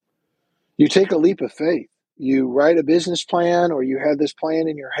You take a leap of faith. You write a business plan, or you have this plan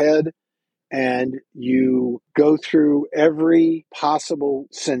in your head, and you go through every possible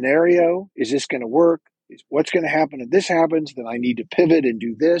scenario. Is this going to work? What's going to happen if this happens? Then I need to pivot and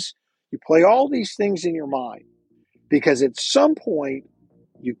do this. You play all these things in your mind because at some point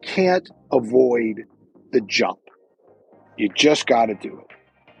you can't avoid the jump. You just got to do it.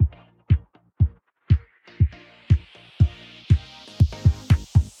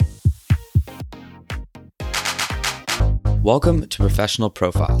 Welcome to Professional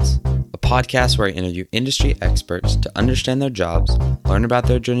Profiles, a podcast where I interview industry experts to understand their jobs, learn about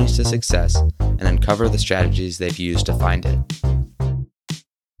their journeys to success, and uncover the strategies they've used to find it.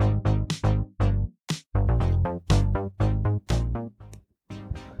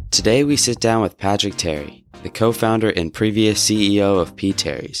 Today we sit down with Patrick Terry, the co-founder and previous CEO of P.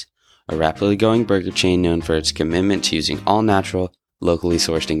 Terry's, a rapidly growing burger chain known for its commitment to using all-natural, locally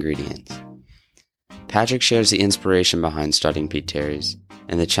sourced ingredients. Patrick shares the inspiration behind starting P. Terry's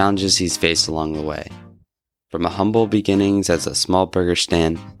and the challenges he's faced along the way. From a humble beginnings as a small burger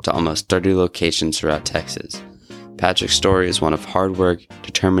stand to almost 30 locations throughout Texas, Patrick's story is one of hard work,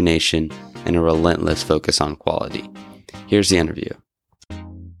 determination, and a relentless focus on quality. Here's the interview.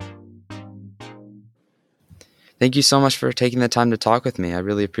 Thank you so much for taking the time to talk with me. I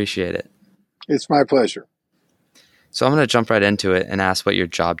really appreciate it. It's my pleasure. So I'm going to jump right into it and ask what your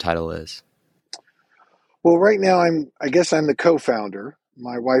job title is. Well, right now I guess I'm the co-founder.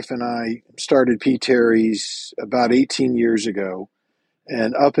 My wife and I started P. Terry's about 18 years ago.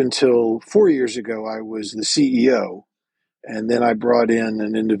 And up until 4 years ago, I was the CEO. And then I brought in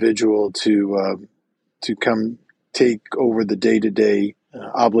an individual to come take over the day-to-day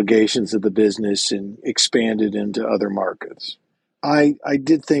obligations of the business and expand it into other markets. I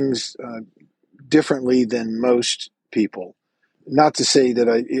did things differently than most people. Not to say that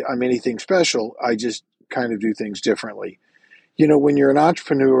I'm anything special. I just kind of do things differently. You know, when you're an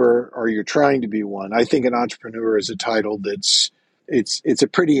entrepreneur or you're trying to be one, I think an entrepreneur is a title it's a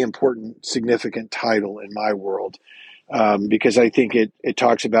pretty important, significant title in my world, because I think it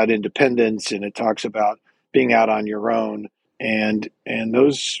talks about independence and it talks about being out on your own, and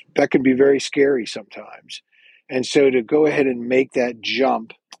that can be very scary sometimes. And so to go ahead and make that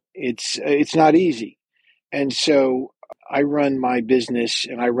jump, it's not easy. And so I run my business,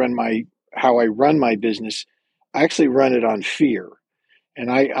 and how I run my business. I actually run it on fear,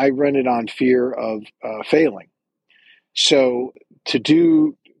 and I run it on fear of failing. So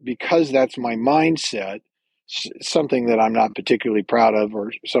because that's my mindset, something that I'm not particularly proud of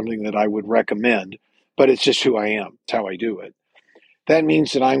or something that I would recommend, but it's just who I am. It's how I do it. That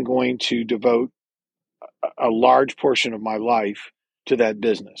means that I'm going to devote a large portion of my life to that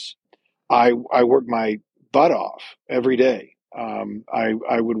business. I work my butt off every day.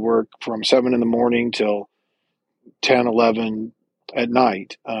 I would work from 7 in the morning till 10, 11 at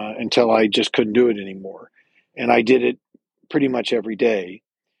night until I just couldn't do it anymore. And I did it pretty much every day.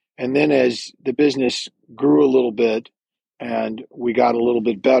 And then as the business grew a little bit and we got a little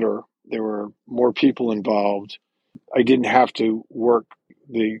bit better, there were more people involved. I didn't have to work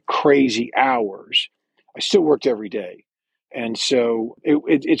the crazy hours. I still worked every day. And so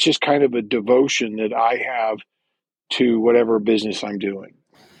it's just kind of a devotion that I have to whatever business I'm doing.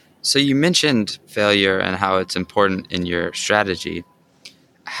 So you mentioned failure and how it's important in your strategy.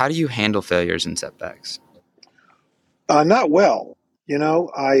 How do you handle failures and setbacks? Not well. You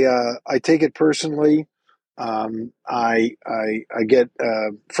know, I take it personally. I get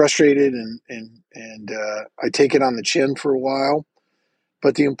frustrated and I take it on the chin for a while.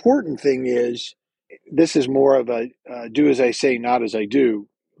 But the important thing is, this is more of a do as I say, not as I do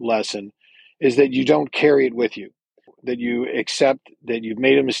lesson, is that you don't carry it with you, that you accept that you've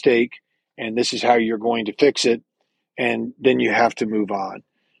made a mistake and this is how you're going to fix it, and then you have to move on.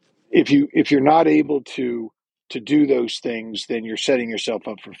 If you're not able to do those things, then you're setting yourself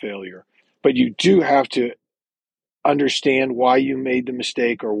up for failure. But you do have to understand why you made the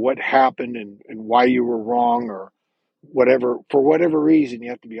mistake or what happened and why you were wrong or whatever. For whatever reason, you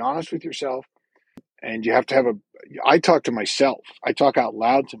have to be honest with yourself, and you have to I talk to myself. I talk out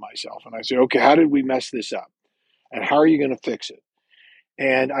loud to myself, and I say, okay, how did we mess this up? And how are you going to fix it?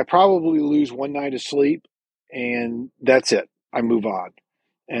 And I probably lose one night of sleep, and that's it. I move on.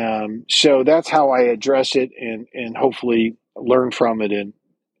 So that's how I address it and hopefully learn from it and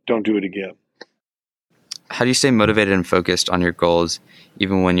don't do it again. How do you stay motivated and focused on your goals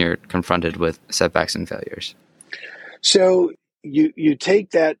even when you're confronted with setbacks and failures? So you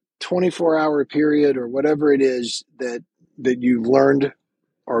take that 24-hour period or whatever it is that you've learned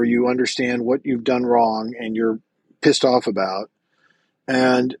or you understand what you've done wrong and you're pissed off about,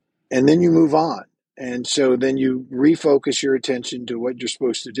 and and then you move on. And so then you refocus your attention to what you're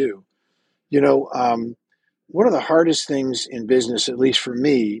supposed to do. You know, one of the hardest things in business, at least for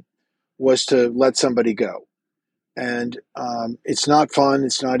me, was to let somebody go. And it's not fun,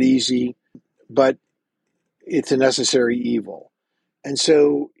 it's not easy, but it's a necessary evil. And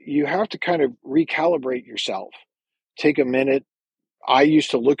so you have to kind of recalibrate yourself. Take a minute. I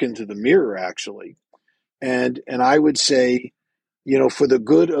used to look into the mirror actually, and I would say, for the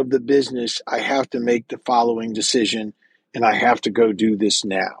good of the business, I have to make the following decision, and I have to go do this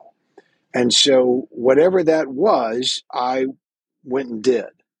now. And so whatever that was, I went and did.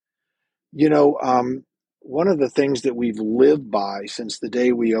 You know, one of the things that we've lived by since the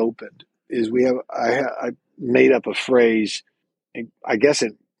day we opened is I made up a phrase. I guess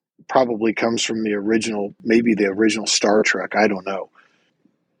it probably comes from maybe the original Star Trek. I don't know.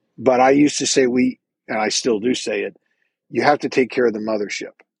 But I used to say and I still do say it, you have to take care of the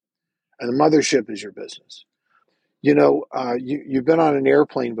mothership. And the mothership is your business. You've been on an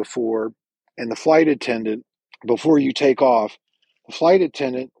airplane before, and the flight attendant, before you take off, the flight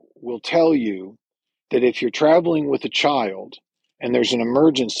attendant will tell you that if you're traveling with a child and there's an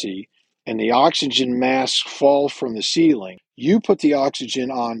emergency and the oxygen masks fall from the ceiling, you put the oxygen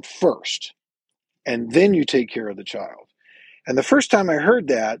on first and then you take care of the child. And the first time I heard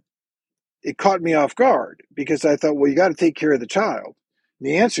that, it caught me off guard because I thought, well, you got to take care of the child. And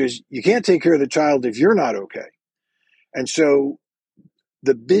the answer is you can't take care of the child if you're not okay. And so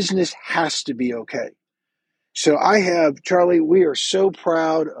the business has to be okay. So Charlie, we are so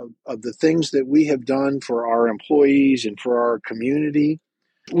proud of the things that we have done for our employees and for our community.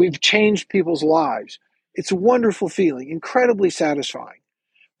 We've changed people's lives. It's a wonderful feeling, incredibly satisfying.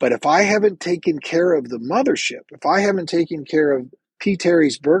 But if I haven't taken care of the mothership, if I haven't taken care of P.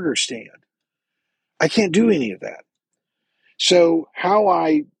 Terry's Burger Stand, I can't do any of that. So how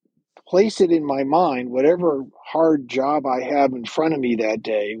I place it in my mind, whatever hard job I have in front of me that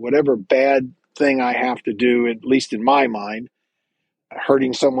day, whatever bad thing I have to do, at least in my mind,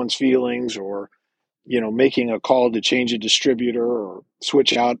 hurting someone's feelings or, making a call to change a distributor or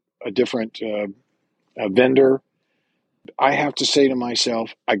switch out a different a vendor, I have to say to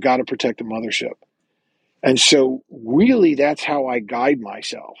myself, I got to protect the mothership. And so really that's how I guide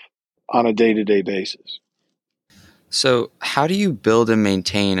myself on a day-to-day basis. So, how do you build and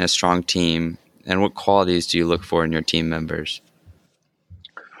maintain a strong team, and what qualities do you look for in your team members?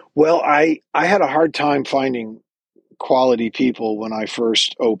 Well, I had a hard time finding quality people when I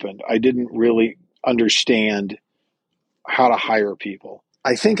first opened. I didn't really understand how to hire people.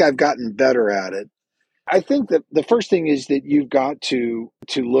 I think I've gotten better at it. I think that the first thing is that you've got to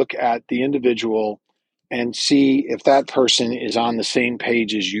look at the individual and see if that person is on the same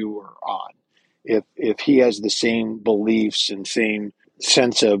page as you are on. If he has the same beliefs and same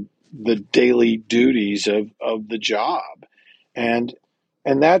sense of the daily duties of the job. And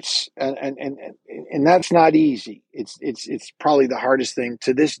and that's not easy. It's probably the hardest thing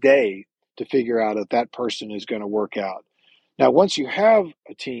to this day to figure out if that person is going to work out. Now, once you have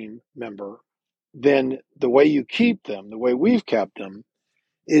a team member, then the way you keep them, the way we've kept them,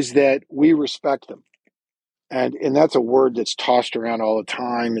 is that we respect them. And that's a word that's tossed around all the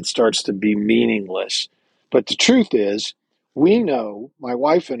time. It starts to be meaningless. But the truth is, we know, my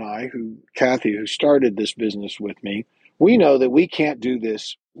wife and I, Kathy, who started this business with me, we know that we can't do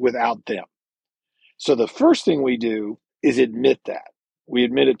this without them. So the first thing we do is admit that. We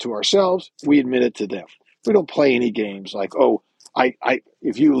admit it to ourselves. We admit it to them. We don't play any games like, oh,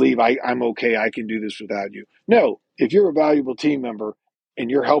 if you leave, I'm okay. I can do this without you. No, if you're a valuable team member and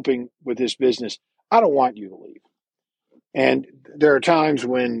you're helping with this business, I don't want you to leave. And there are times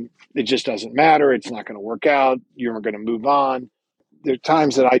when it just doesn't matter. It's not going to work out. You're going to move on. There are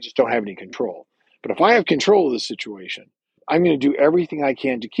times that I just don't have any control. But if I have control of the situation, I'm going to do everything I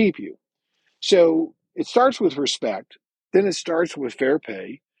can to keep you. So it starts with respect. Then it starts with fair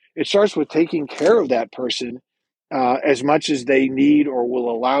pay. It starts with taking care of that person as much as they need or will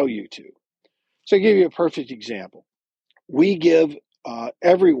allow you to. So I'll give you a perfect example. We give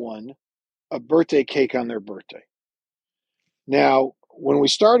everyone a birthday cake on their birthday. Now, when we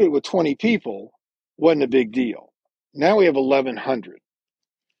started with 20 people, wasn't a big deal. Now we have 1,100.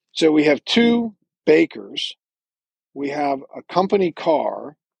 So we have two bakers. We have a company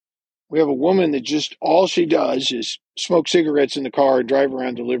car. We have a woman that just all she does is smoke cigarettes in the car and drive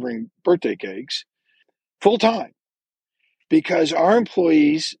around delivering birthday cakes full time because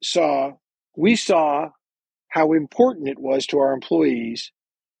we saw how important it was to our employees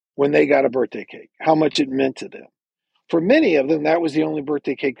when they got a birthday cake, how much it meant to them. For many of them, that was the only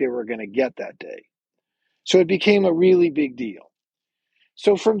birthday cake they were going to get that day. So it became a really big deal.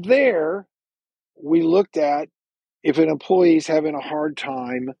 So from there, we looked at if an employee is having a hard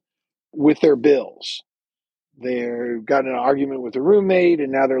time with their bills. They've got an argument with a roommate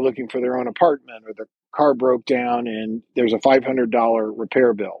and now they're looking for their own apartment, or their car broke down and there's a $500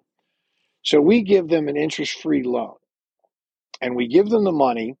 repair bill. So we give them an interest free loan and we give them the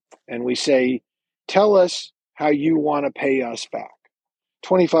money and we say, tell us how you want to pay us back.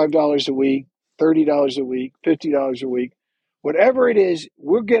 $25 a week, $30 a week, $50 a week, whatever it is,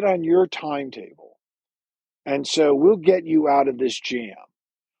 we'll get on your timetable. And so we'll get you out of this jam.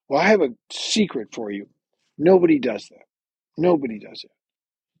 Well, I have a secret for you. Nobody does that. Nobody does it.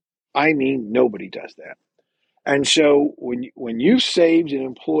 I mean, nobody does that. And so when you've saved an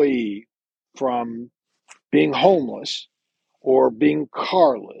employee from being homeless or being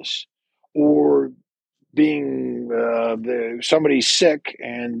carless or being somebody's sick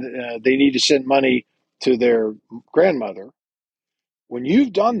and they need to send money to their grandmother, when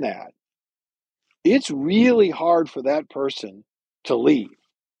you've done that, it's really hard for that person to leave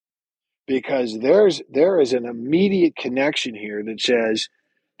because there is an immediate connection here that says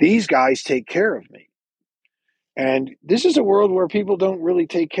these guys take care of me. And this is a world where people don't really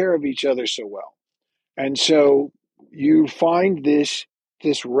take care of each other so well. And so you find this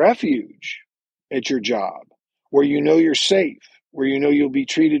refuge at your job where you know you're safe, where you know you'll be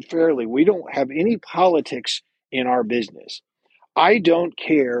treated fairly. We don't have any politics in our business. I don't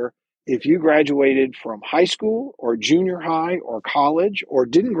care if you graduated from high school or junior high or college or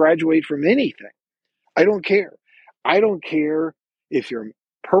didn't graduate from anything. I don't care. I don't care if you're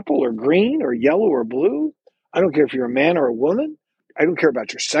purple or green or yellow or blue. I don't care if you're a man or a woman. I don't care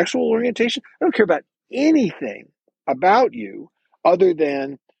about your sexual orientation. I don't care about anything about you other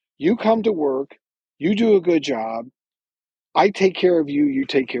than you come to work, you do a good job, I take care of you, you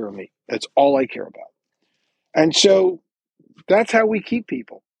take care of me. That's all I care about. And so that's how we keep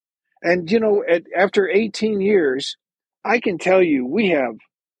people. And, after 18 years, I can tell you we have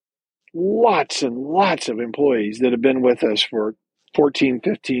lots and lots of employees that have been with us for 14,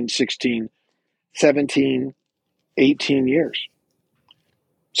 15, 16, 17, 18 years.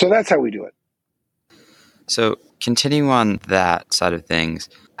 So that's how we do it. So continuing on that side of things,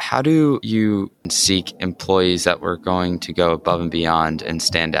 how do you seek employees that were going to go above and beyond and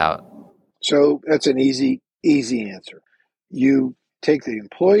stand out? So that's an easy answer. You take the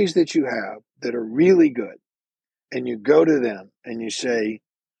employees that you have that are really good and you go to them and you say,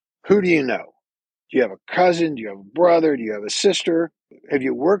 who do you know? Do you have a cousin? Do you have a brother? Do you have a sister? Have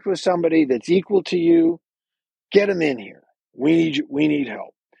you worked with somebody that's equal to you? Get them in here. We need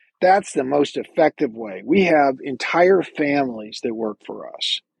help. That's the most effective way. We have entire families that work for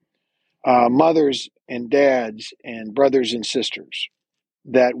us, mothers and dads and brothers and sisters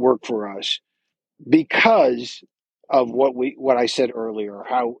that work for us because of what I said earlier,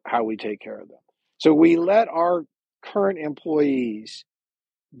 how we take care of them. So we let our current employees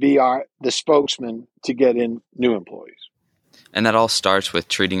be the spokesman to get in new employees. And that all starts with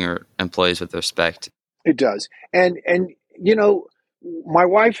treating your employees with respect. It does. And my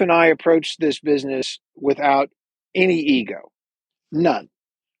wife and I approached this business without any ego. None.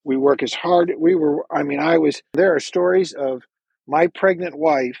 We work as hard. There are stories of my pregnant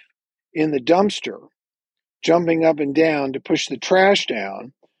wife in the dumpster jumping up and down to push the trash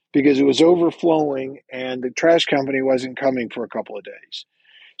down because it was overflowing and the trash company wasn't coming for a couple of days.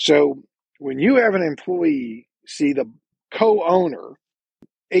 So when you have an employee see the co-owner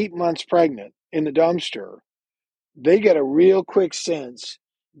 8 months pregnant in the dumpster, they get a real quick sense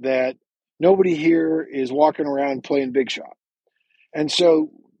that nobody here is walking around playing big shot. And so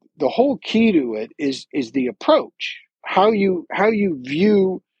the whole key to it is the approach, how you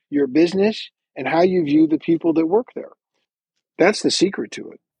view your business and how you view the people that work there. That's the secret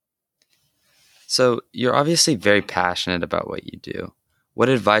to it. So you're obviously very passionate about what you do. What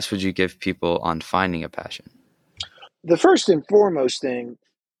advice would you give people on finding a passion? The first and foremost thing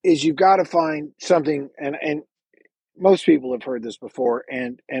is you've got to find something, and most people have heard this before,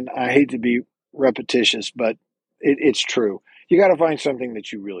 and I hate to be repetitious, but it's true. You got to find something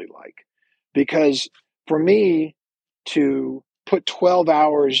that you really like, because for me to put 12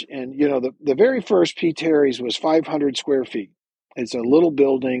 hours in, the very first P. Terry's was 500 square feet. It's a little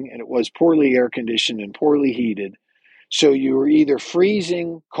building, and it was poorly air conditioned and poorly heated. So you were either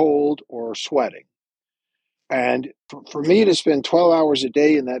freezing cold or sweating. And for me to spend 12 hours a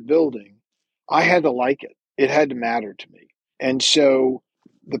day in that building, I had to like it. It had to matter to me. And so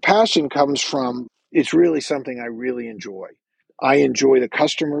the passion comes from, it's really something I really enjoy. I enjoy the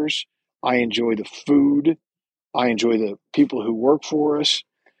customers. I enjoy the food. I enjoy the people who work for us.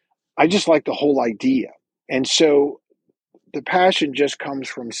 I just like the whole idea. And so the passion just comes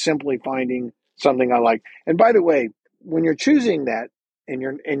from simply finding something I like. And by the way, when you're choosing that and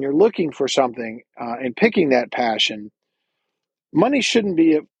you're looking for something and picking that passion, money shouldn't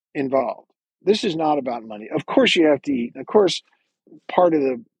be involved. This is not about money. Of course, you have to eat. Of course, part of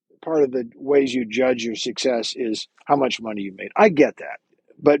the part of the ways you judge your success is how much money you made. I get that,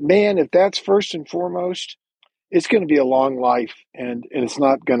 but man, if that's first and foremost, it's going to be a long life, and it's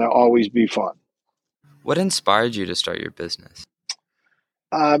not going to always be fun. What inspired you to start your business?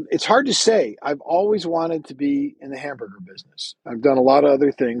 It's hard to say. I've always wanted to be in the hamburger business. I've done a lot of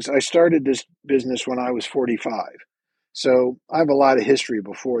other things. I started this business when I was 45. So I have a lot of history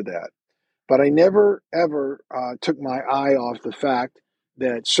before that. But I never, ever took my eye off the fact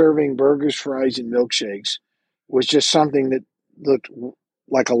that serving burgers, fries, and milkshakes was just something that looked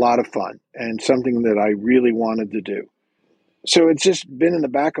like a lot of fun and something that I really wanted to do. So it's just been in the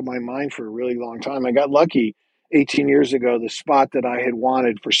back of my mind for a really long time. I got lucky 18 years ago. The spot that I had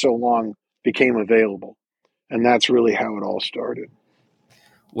wanted for so long became available. And that's really how it all started.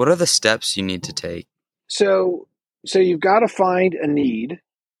 What are the steps you need to take? So, so you've got to find a need.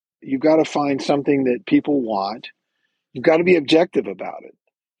 You've got to find something that people want. You've got to be objective about it.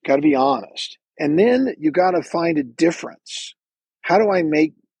 You've got to be honest. And then you got to find a difference. How do I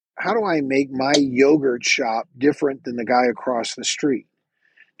make my yogurt shop different than the guy across the street?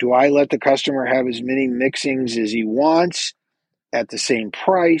 Do I let the customer have as many mixings as he wants at the same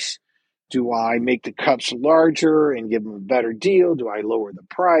price? Do I make the cups larger and give him a better deal? Do I lower the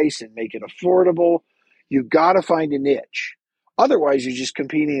price and make it affordable? You've got to find a niche. Otherwise, you're just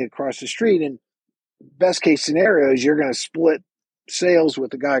competing across the street. And best case scenario is you're going to split sales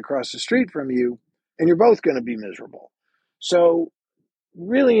with the guy across the street from you, and you're both going to be miserable. So,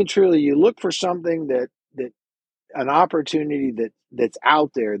 really and truly, you look for something that an opportunity that's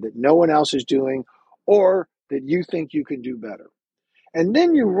out there that no one else is doing, or that you think you can do better. And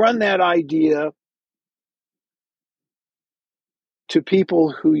then you run that idea to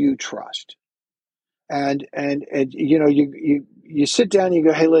people who you trust. And you sit down and you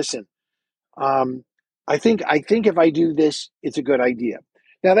go, hey, listen, um, I think if I do this, it's a good idea.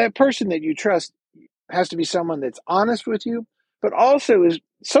 Now that person that you trust has to be someone that's honest with you, but also is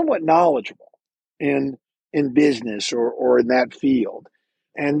somewhat knowledgeable in business or in that field.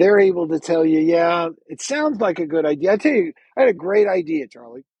 And they're able to tell you, yeah, it sounds like a good idea. I tell you, I had a great idea,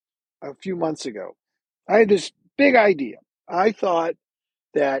 Charlie, a few months ago. I had this big idea. I thought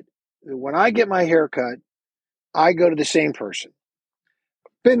that when I get my hair cut, I go to the same person.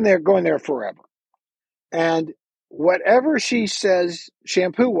 Been there, going there forever. And whatever she says,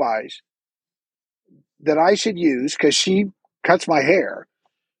 shampoo wise, that I should use, because she cuts my hair,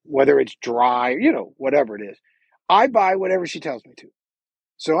 whether it's dry, whatever it is, I buy whatever she tells me to.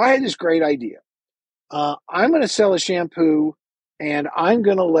 So I had this great idea. I'm going to sell a shampoo and I'm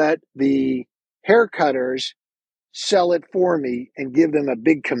going to let the hair cutters sell it for me and give them a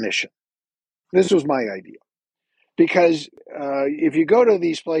big commission. This was my idea. Because if you go to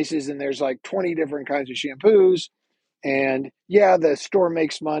these places and there's like 20 different kinds of shampoos, and yeah, the store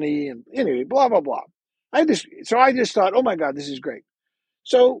makes money, and anyway, blah, blah, blah. I just thought, oh my God, this is great.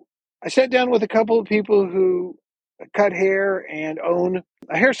 So I sat down with a couple of people who cut hair and own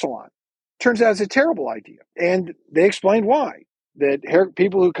a hair salon. Turns out it's a terrible idea. And they explained why. That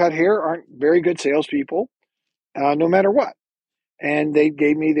people who cut hair aren't very good salespeople, no matter what. And they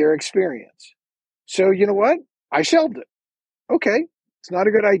gave me their experience. So you know what? I shelved it. Okay, it's not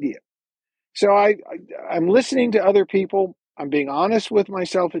a good idea. So I'm listening to other people. I'm being honest with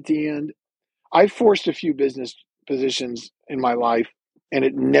myself at the end. I forced a few business positions in my life, and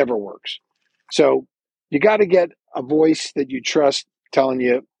it never works. So you got to get a voice that you trust telling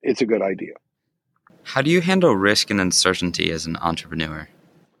you it's a good idea. How do you handle risk and uncertainty as an entrepreneur?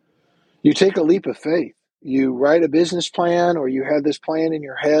 You take a leap of faith. You write a business plan, or you have this plan in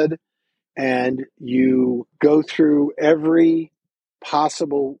your head, and you go through every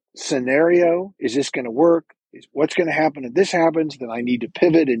possible scenario. Is this going to work? What's going to happen if this happens? Then I need to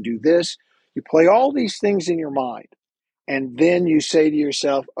pivot and do this. You play all these things in your mind, and then you say to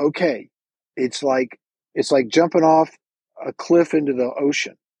yourself, okay, it's like jumping off a cliff into the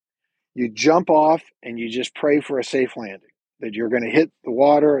ocean. You jump off and you just pray for a safe landing, that you're going to hit the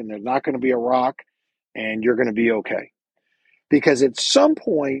water and there's not going to be a rock, and you're going to be okay. Because at some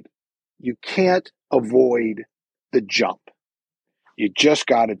point, you can't avoid the jump. You just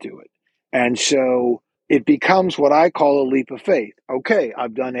got to do it. And so it becomes what I call a leap of faith. Okay,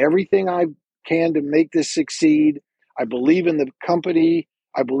 I've done everything I can to make this succeed. I believe in the company.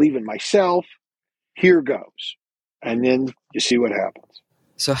 I believe in myself. Here goes. And then you see what happens.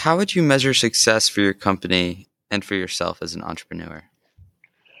 So how would you measure success for your company and for yourself as an entrepreneur?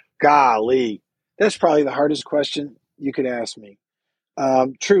 Golly, that's probably the hardest question you could ask me.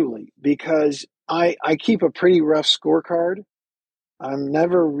 Truly, because I keep a pretty rough scorecard. I'm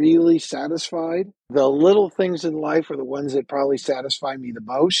never really satisfied. The little things in life are the ones that probably satisfy me the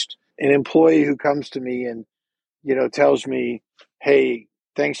most. An employee who comes to me and tells me, hey,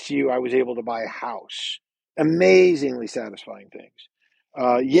 thanks to you, I was able to buy a house. Amazingly satisfying things.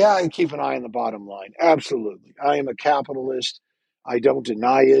 Yeah, I keep an eye on the bottom line. Absolutely. I am a capitalist. I don't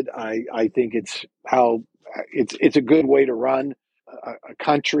deny it. I think it's a good way to run a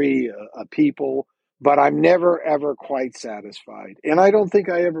country, a people, but I'm never ever quite satisfied. And I don't think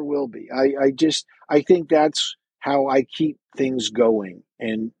I ever will be. I think that's how I keep things going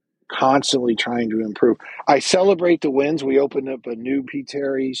and constantly trying to improve. I celebrate the wins. We opened up a new P.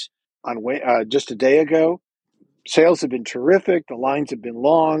 Terry's on just a day ago. Sales have been terrific. The lines have been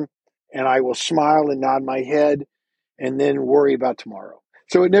long, and I will smile and nod my head and then worry about tomorrow.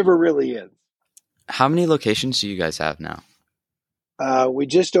 So it never really ends. How many locations do you guys have now? We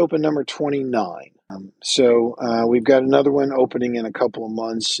just opened number 29. So we've got another one opening in a couple of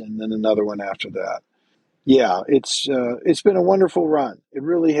months and then another one after that. Yeah, it's been a wonderful run. It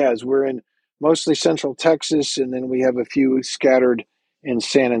really has. We're in mostly Central Texas, and then we have a few scattered in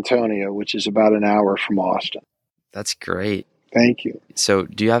San Antonio, which is about an hour from Austin. That's great. Thank you. So,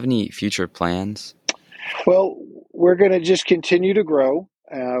 do you have any future plans? Well, we're going to just continue to grow.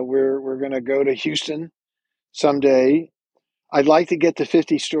 We're going to go to Houston someday. I'd like to get to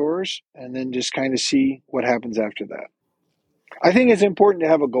 50 stores and then just kind of see what happens after that. I think it's important to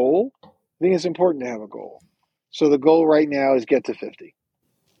have a goal. So the goal right now is get to 50.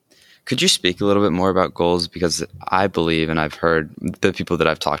 Could you speak a little bit more about goals? Because I believe, and I've heard the people that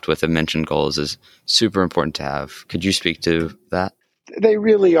I've talked with have mentioned goals is super important to have. Could you speak to that? They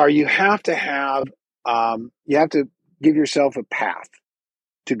really are. You have to give yourself a path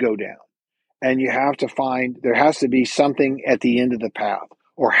to go down. And you have to there has to be something at the end of the path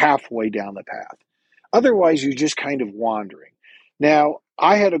or halfway down the path. Otherwise, you're just kind of wandering. Now,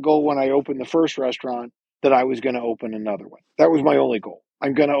 I had a goal when I opened the first restaurant that I was going to open another one. That was my only goal.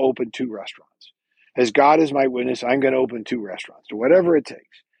 I'm going to open 2 restaurants. As God is my witness, I'm going to open 2 restaurants, whatever it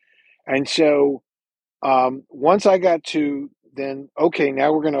takes. And so once I got 2, then, okay,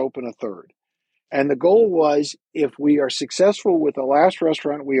 now we're going to open a third. And the goal was, if we are successful with the last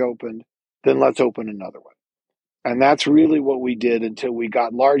restaurant we opened, then let's open another one. And that's really what we did until we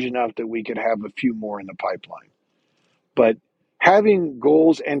got large enough that we could have a few more in the pipeline. But having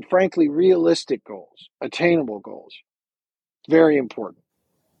goals, and frankly, realistic goals, attainable goals, very important.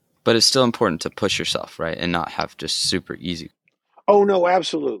 But it's still important to push yourself, right? And not have just super easy. Oh, no,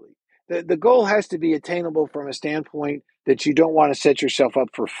 absolutely. The goal has to be attainable from a standpoint that you don't want to set yourself up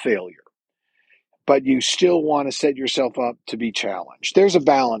for failure, but you still want to set yourself up to be challenged. There's a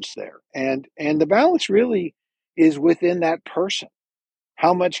balance there. And the balance really is within that person.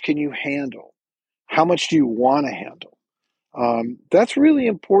 How much can you handle? How much do you want to handle? That's really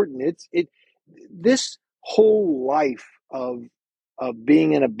important. This whole life of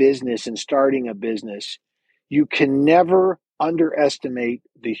being in a business and starting a business, you can never underestimate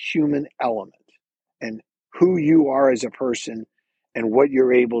the human element and who you are as a person and what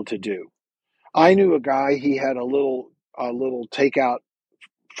you're able to do. I knew a guy. He had a little takeout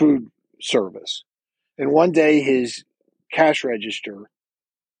food service, and one day his cash register.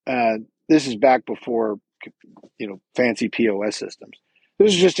 Uh, this is back before fancy POS systems.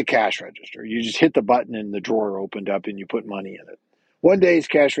 This is just a cash register. You just hit the button and the drawer opened up and you put money in it. One day his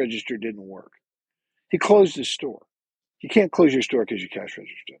cash register didn't work. He closed his store. You can't close your store because your cash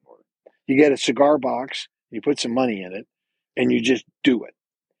register didn't work. You get a cigar box, you put some money in it, and you just do it.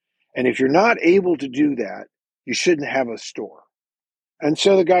 And if you're not able to do that, you shouldn't have a store. And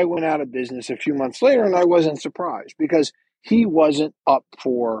so the guy went out of business a few months later, and I wasn't surprised because he wasn't up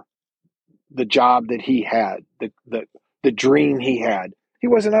for the job that he had, the dream he had. He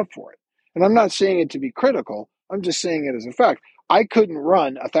wasn't up for it. And I'm not saying it to be critical. I'm just saying it as a fact. I couldn't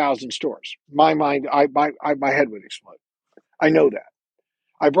run 1,000 stores. My head would explode. I know that.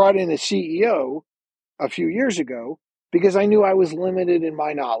 I brought in a CEO a few years ago because I knew I was limited in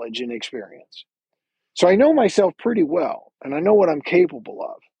my knowledge and experience. So I know myself pretty well, and I know what I'm capable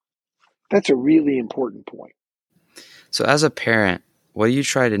of. That's a really important point. So as a parent, what do you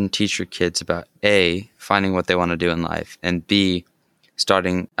try to teach your kids about A, finding what they want to do in life, and B,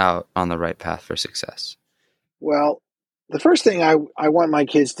 starting out on the right path for success? Well, the first thing I want my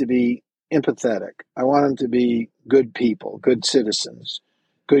kids to be empathetic. I want them to be good people, good citizens,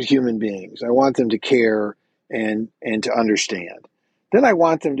 good human beings. I want them to care and to understand. Then I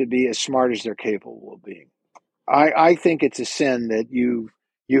want them to be as smart as they're capable of being. I think it's a sin that you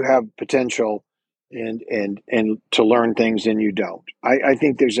have potential and to learn things and you don't. I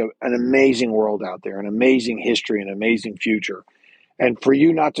think there's an amazing world out there, an amazing history, an amazing future. And for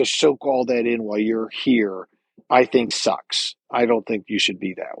you not to soak all that in while you're here, I think sucks. I don't think you should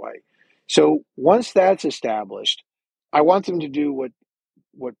be that way. So once that's established, I want them to do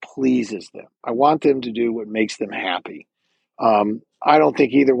what pleases them. I want them to do what makes them happy. I don't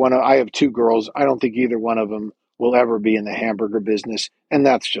think either one of, I have two girls. I don't think either one of them will ever be in the hamburger business, and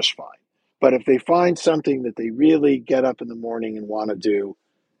that's just fine. But if they find something that they really get up in the morning and want to do,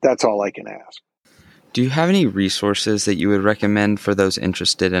 that's all I can ask. Do you have any resources that you would recommend for those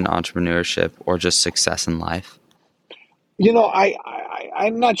interested in entrepreneurship or just success in life?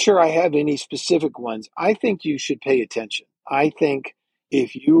 I'm not sure I have any specific ones. I think you should pay attention. I think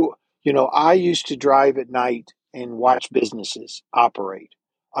if I used to drive at night and watch businesses operate.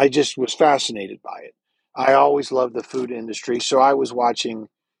 I just was fascinated by it. I always loved the food industry, so I was watching,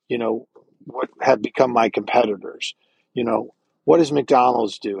 what have become my competitors. You know, what does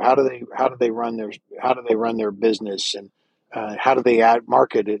McDonald's do? How do they run their business, and how do they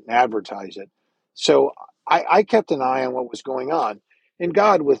market it and advertise it? So I kept an eye on what was going on. And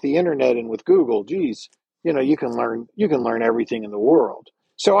God, with the internet and with Google, geez, you can learn everything in the world.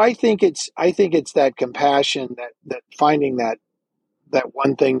 So I think it's that compassion, that finding that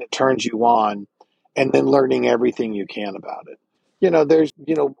one thing that turns you on, and then learning everything you can about it.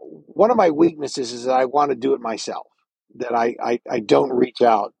 One of my weaknesses is that I want to do it myself. That I don't reach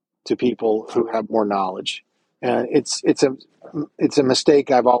out to people who have more knowledge. It's a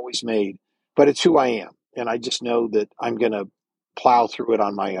mistake I've always made, but it's who I am, and I just know that I'm going to plow through it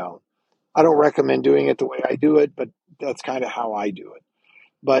on my own. I don't recommend doing it the way I do it, but that's kind of how I do it.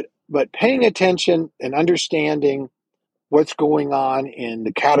 But paying attention and understanding what's going on in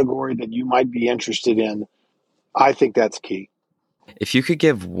the category that you might be interested in, I think that's key. If you could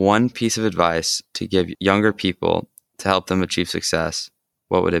give one piece of advice to give younger people to help them achieve success,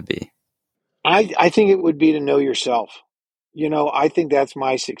 what would it be? I think it would be to know yourself. I think that's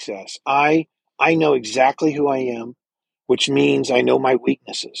my success. I know exactly who I am, which means I know my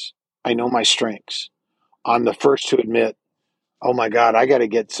weaknesses. I know my strengths. I'm the first to admit, oh my God, I got to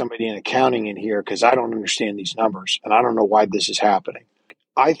get somebody in accounting in here because I don't understand these numbers and I don't know why this is happening.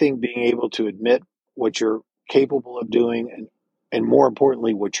 I think being able to admit what you're capable of doing, and more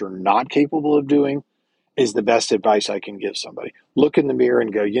importantly, what you're not capable of doing, is the best advice I can give somebody. Look in the mirror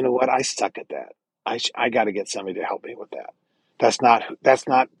and go, you know what? I suck at that. I got to get somebody to help me with that.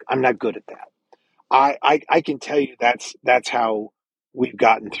 I'm not good at that. I can tell you that's how we've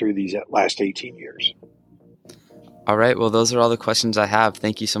gotten through these last 18 years. All right. Well, those are all the questions I have.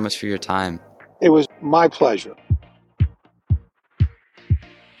 Thank you so much for your time. It was my pleasure.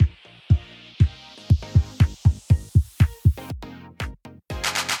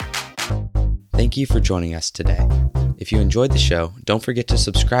 Thank you for joining us today. If you enjoyed the show, don't forget to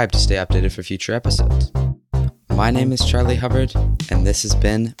subscribe to stay updated for future episodes. My name is Charlie Hubbard, and this has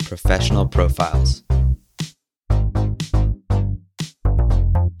been Professional Profiles.